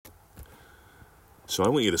So I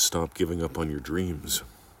want you to stop giving up on your dreams.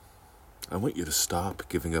 I want you to stop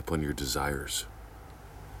giving up on your desires.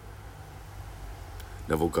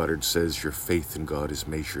 Neville Goddard says your faith in God is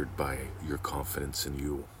measured by your confidence in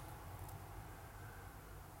you.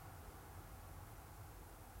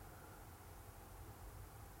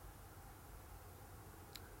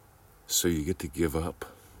 So you get to give up,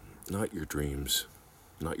 not your dreams,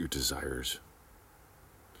 not your desires.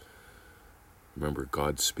 Remember,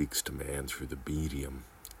 God speaks to man through the medium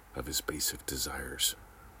of his basic desires.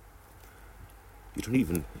 You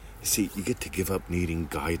get to give up needing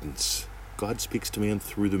guidance. God speaks to man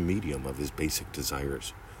through the medium of his basic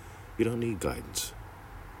desires. You don't need guidance.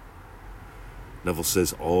 Neville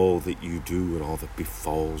says all that you do and all that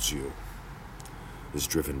befalls you is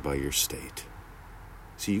driven by your state.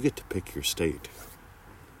 See, you get to pick your state.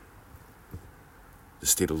 The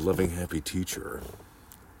state of loving, happy teacher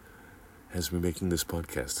has me making this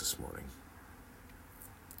podcast this morning.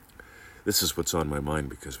 This is what's on my mind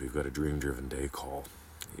because we've got a Dream-Driven Day call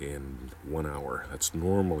in 1 hour. That's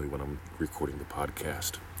normally when I'm recording the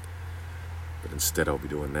podcast. But instead I'll be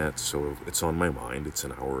doing that, so it's on my mind. It's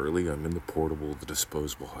an hour early. I'm in the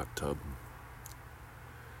disposable hot tub.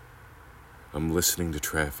 I'm listening to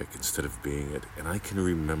traffic instead of being it, and I can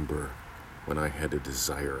remember when I had a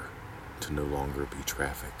desire to no longer be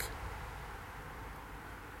traffic.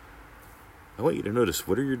 I want you to notice,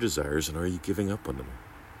 what are your desires and are you giving up on them?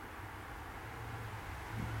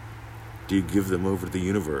 Do you give them over to the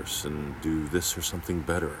universe and do this or something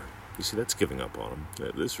better? You see, that's giving up on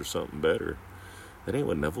them. This or something better. That ain't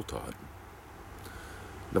what Neville taught.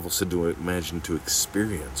 Neville said to imagine, to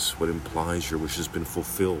experience what implies your wish has been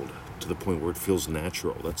fulfilled to the point where it feels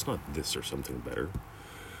natural. That's not this or something better.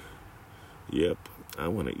 Yep, I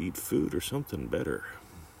want to eat food or something better.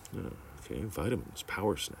 Okay, vitamins,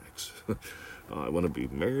 power snacks. I want to be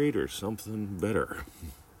married or something better.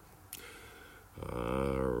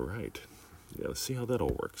 All right. Yeah, let's see how that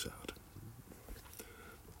all works out.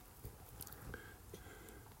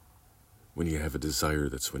 When you have a desire,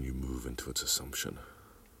 that's when you move into its assumption.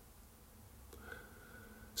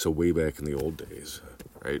 So way back in the old days,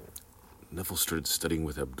 right, Neville started studying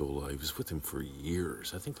with Abdullah. He was with him for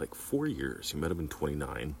years, I think like 4 years. He met him in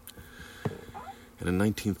 29. And in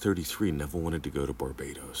 1933, Neville wanted to go to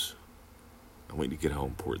Barbados. I want you to get how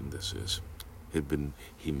important this is.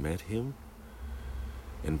 He met him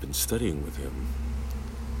and been studying with him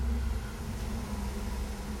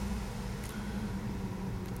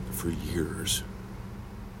for years.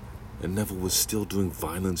 And Neville was still doing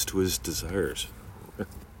violence to his desires.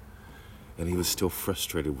 And he was still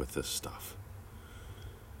frustrated with this stuff.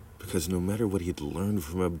 Because no matter what he'd learned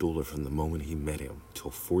from Abdullah from the moment he met him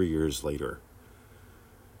till 4 years later,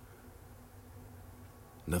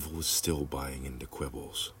 Neville was still buying into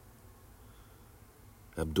quibbles.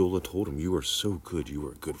 Abdullah told him, "You are so good, you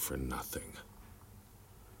are good for nothing."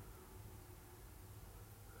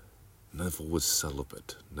 Neville was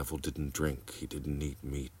celibate. Neville didn't drink. He didn't eat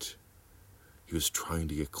meat. He was trying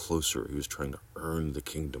to get closer. He was trying to earn the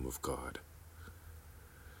kingdom of God.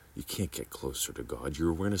 You can't get closer to God. Your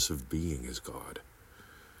awareness of being is God.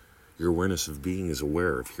 Your awareness of being is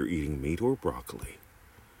aware if you're eating meat or broccoli.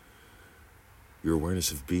 Your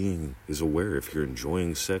awareness of being is aware if you're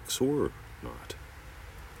enjoying sex or not.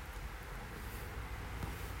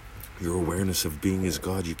 Your awareness of being is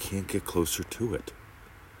God. You can't get closer to it.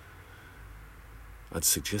 I'd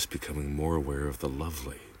suggest becoming more aware of the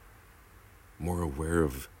lovely, more aware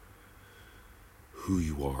of who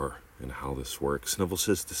you are and how this works. Neville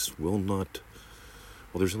says this will not,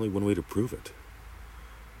 there's only one way to prove it.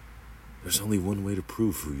 There's only one way to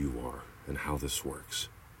prove who you are and how this works.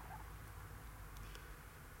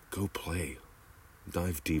 Go play.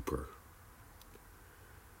 Dive deeper.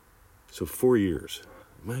 So 4 years.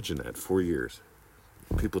 Imagine that, 4 years.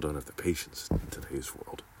 People don't have the patience in today's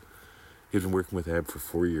world. He'd been working with Ab for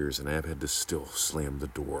 4 years, and Ab had to still slam the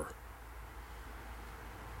door.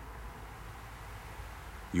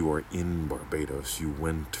 You are in Barbados. You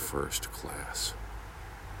went first class.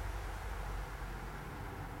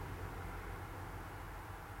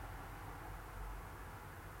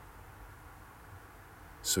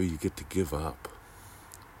 So you get to give up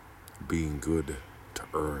being good to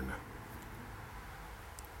earn.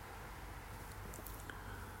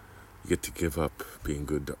 You get to give up being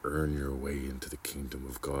good to earn your way into the kingdom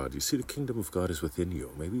of God. You see, the kingdom of God is within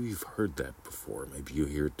you. Maybe you've heard that before. Maybe you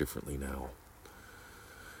hear it differently now.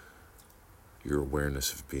 Your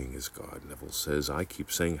awareness of being is God. Neville says, I keep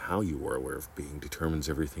saying how you are aware of being determines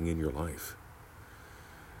everything in your life.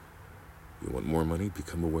 You want more money?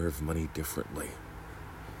 Become aware of money differently.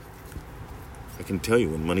 I can tell you,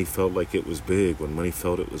 when money felt like it was big, when money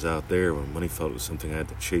felt it was out there, when money felt it was something I had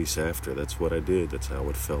to chase after, that's what I did. That's how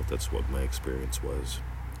it felt. That's what my experience was.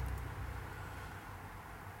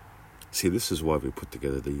 See, this is why we put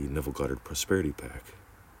together the Neville Goddard Prosperity Pack.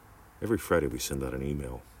 Every Friday we send out an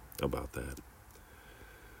email about that.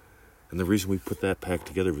 And the reason we put that pack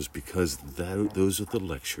together was because those are the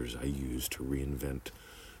lectures I used to reinvent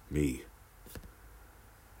me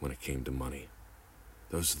when it came to money.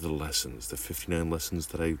 Those are the lessons, the 59 lessons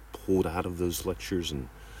that I pulled out of those lectures and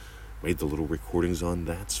made the little recordings on.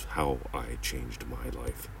 That's how I changed my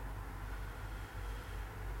life.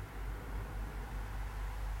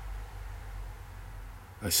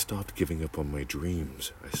 I stopped giving up on my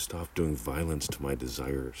dreams. I stopped doing violence to my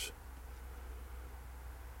desires.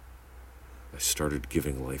 I started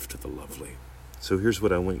giving life to the lovely. So here's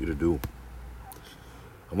what I want you to do.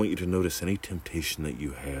 I want you to notice any temptation that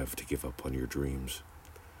you have to give up on your dreams.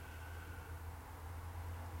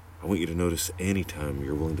 I want you to notice any time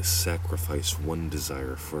you're willing to sacrifice one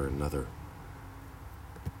desire for another.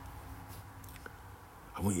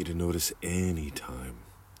 I want you to notice any time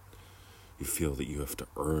you feel that you have to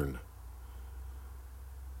earn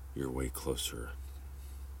your way closer.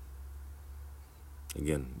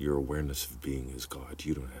 Again, your awareness of being is God.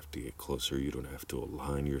 You don't have to get closer. You don't have to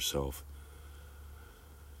align yourself.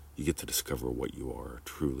 You get to discover what you are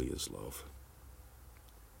truly is love.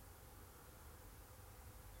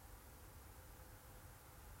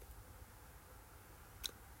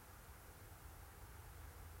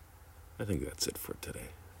 I think that's it for today.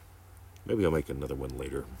 Maybe I'll make another one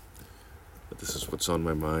later. But this is what's on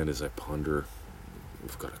my mind as I ponder.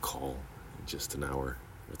 We've got a call in just an hour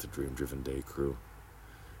with the Dream Driven Day crew.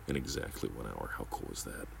 In exactly 1 hour. How cool is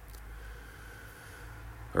that?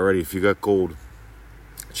 Alrighty, if you got gold,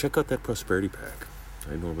 check out that Prosperity Pack.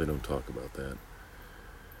 I normally don't talk about that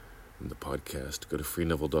in the podcast. Go to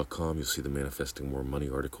freeneville.com. You'll see the Manifesting More Money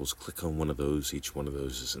articles. Click on one of those. Each one of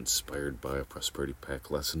those is inspired by a Prosperity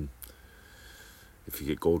Pack lesson. If you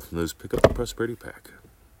get gold from those, pick up the Prosperity Pack.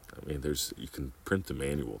 I mean, you can print the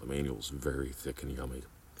manual. The manual's very thick and yummy.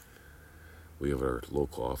 We have our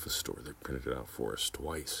local office store. They printed it out for us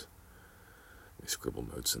twice. They scribble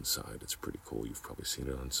notes inside. It's pretty cool. You've probably seen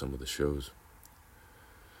it on some of the shows.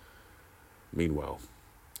 Meanwhile,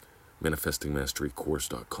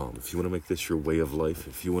 ManifestingMasteryCourse.com. If you want to make this your way of life,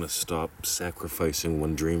 if you want to stop sacrificing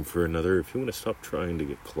one dream for another, if you want to stop trying to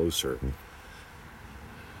get closer,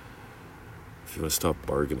 if you want to stop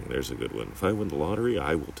bargaining, there's a good one. If I win the lottery,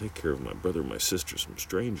 I will take care of my brother, my sister, some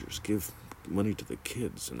strangers, give money to the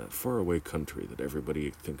kids in that faraway country that everybody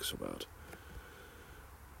thinks about.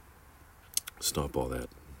 Stop all that.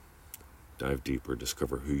 Dive deeper,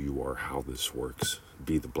 discover who you are, how this works.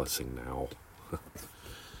 Be the blessing now.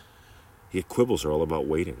 Yeah, quibbles are all about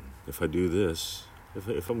waiting. If I do this,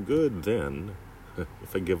 if I'm good, then.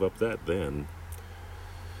 If I give up that, then.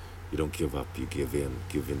 You don't give up, you give in.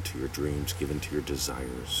 Give in to your dreams, give in to your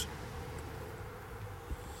desires.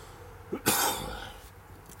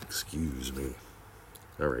 Excuse me.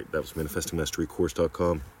 Alright, that was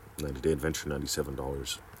ManifestingMasteryCourse.com. 90-day adventure,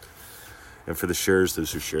 $97. And for the shares,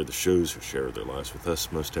 those who share the shows, who share their lives with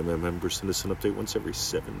us, most MM members send us an update once every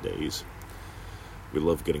 7 days. We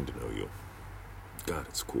love getting to know you. God,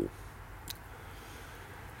 it's cool.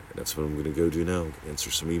 And that's what I'm going to go do now.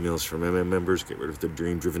 Answer some emails from MM members, get rid of the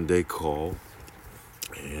Dream Driven Day call,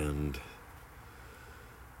 and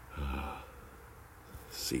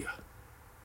see ya.